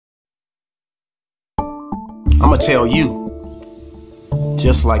I'ma tell you,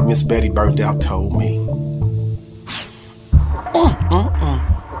 just like Miss Betty Burnt Out told me.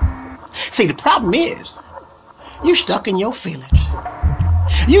 See, the problem is, you stuck in your feelings.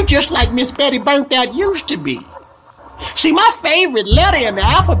 You just like Miss Betty Burnt Out used to be. See, my favorite letter in the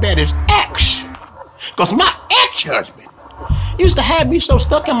alphabet is X. Because my ex-husband used to have me so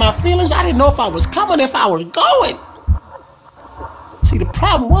stuck in my feelings, I didn't know if I was coming, if I was going. See, the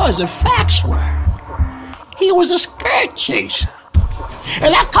problem was, the facts were, he was a skirt chaser.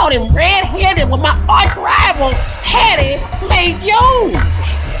 And I caught him red-handed when my arch rival, Hattie, made yours.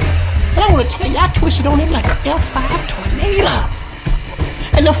 And I want to tell you, I twisted on him like an F5 tornado.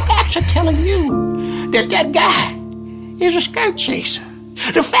 And the facts are telling you that that guy is a skirt chaser.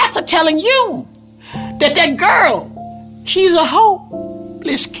 The facts are telling you that that girl, she's a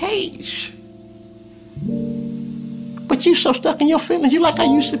hopeless case. But you so stuck in your feelings, you like I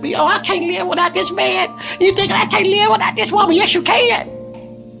used to be. Oh, I can't live without this man. You think I can't live without this woman? Yes, you can.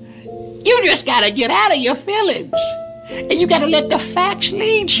 You just gotta get out of your feelings. And you gotta let the facts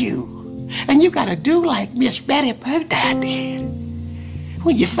lead you. And you gotta do like Miss Betty Burnt Out did.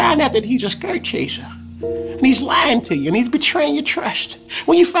 When you find out that he's a skirt chaser, and he's lying to you, and he's betraying your trust.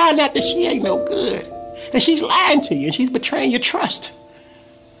 When you find out that she ain't no good, and she's lying to you, and she's betraying your trust,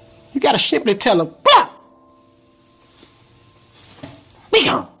 you gotta simply tell her, blah! Be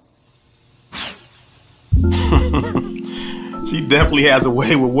gone. She definitely has a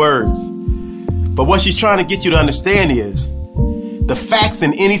way with words. But what she's trying to get you to understand is, the facts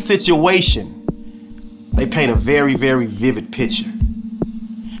in any situation, they paint a very, very vivid picture.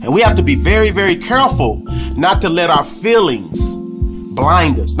 And we have to be very, very careful not to let our feelings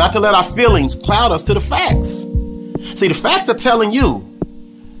blind us, not to let our feelings cloud us to the facts. See, the facts are telling you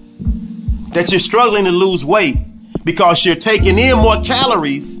that you're struggling to lose weight because you're taking in more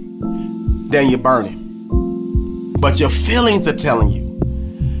calories than you're burning. But your feelings are telling you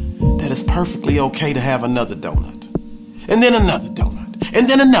that it's perfectly okay to have another donut, and then another donut, and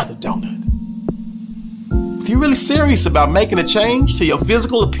then another donut. If you're really serious about making a change to your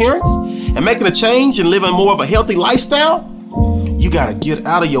physical appearance and making a change and living more of a healthy lifestyle, you gotta get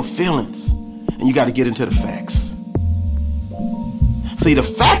out of your feelings and you gotta get into the facts. See, the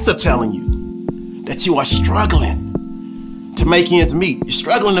facts are telling you that you are struggling to make ends meet. You're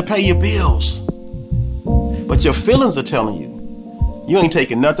struggling to pay your bills. But your feelings are telling you, you ain't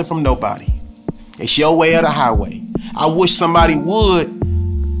taking nothing from nobody. It's your way or the highway. I wish somebody would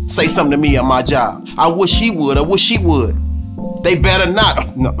say something to me at my job. I wish he would. I wish she would. They better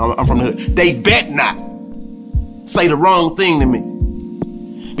not. No, I'm from the hood. They bet not say the wrong thing to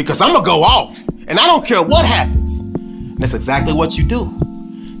me. Because I'm going to go off. And I don't care what happens. And that's exactly what you do.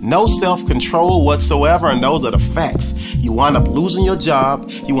 No self-control whatsoever, and those are the facts. You wind up losing your job.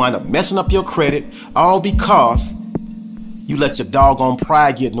 You wind up messing up your credit, all because you let your doggone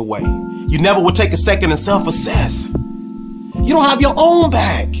pride get in the way. You never would take a second and self-assess. You don't have your own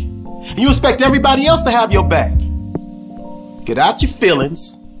back. And you expect everybody else to have your back. Get out your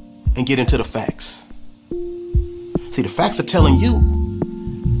feelings and get into the facts. See, the facts are telling you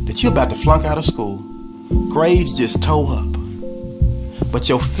that you're about to flunk out of school. Grades just toe up. But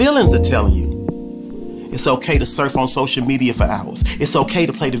your feelings are telling you it's okay to surf on social media for hours. It's okay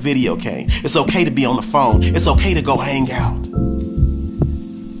to play the video game. It's okay to be on the phone. It's okay to go hang out.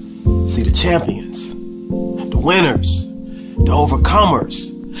 See, the champions, the winners, the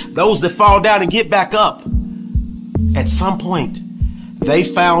overcomers, those that fall down and get back up, at some point, they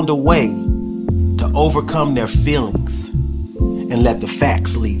found a way to overcome their feelings and let the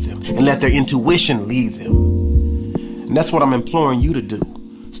facts lead them and let their intuition lead them. And that's what I'm imploring you to do,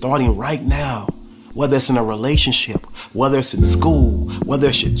 starting right now, whether it's in a relationship, whether it's in school, whether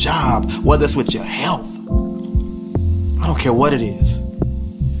it's your job, whether it's with your health. I don't care what it is.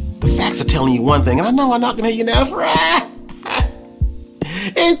 The facts are telling you one thing, and I know I'm not gonna hear you now, Fry.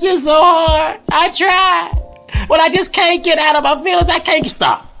 It's just so hard. I try. But I just can't get out of my feelings. I can't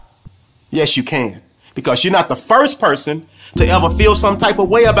stop. Yes, you can. Because you're not the first person to ever feel some type of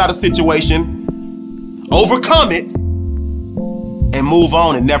way about a situation, overcome it, and move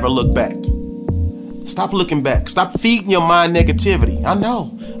on and never look back. Stop looking back. Stop feeding your mind negativity. I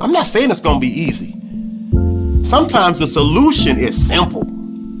know. I'm not saying it's gonna be easy. Sometimes the solution is simple,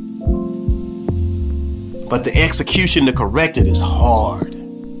 but the execution to correct it is hard.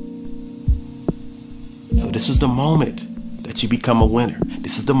 So this is the moment that you become a winner.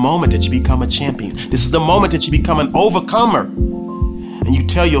 This is the moment that you become a champion. This is the moment that you become an overcomer. And you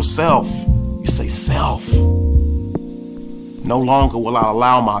tell yourself, you say, self, no longer will I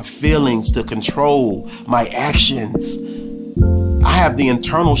allow my feelings to control my actions. I have the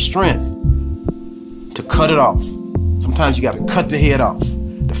internal strength to cut it off. Sometimes you got to cut the head off.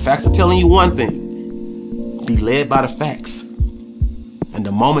 The facts are telling you one thing. Be led by the facts. And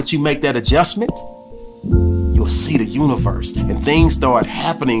the moment you make that adjustment, you'll see the universe and things start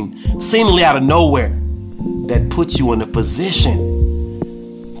happening seemingly out of nowhere that puts you in a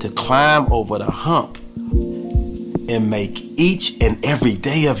position to climb over the hump and make each and every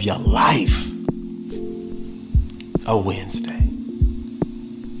day of your life a Wednesday.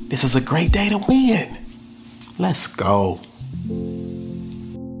 This is a great day to win. Let's go.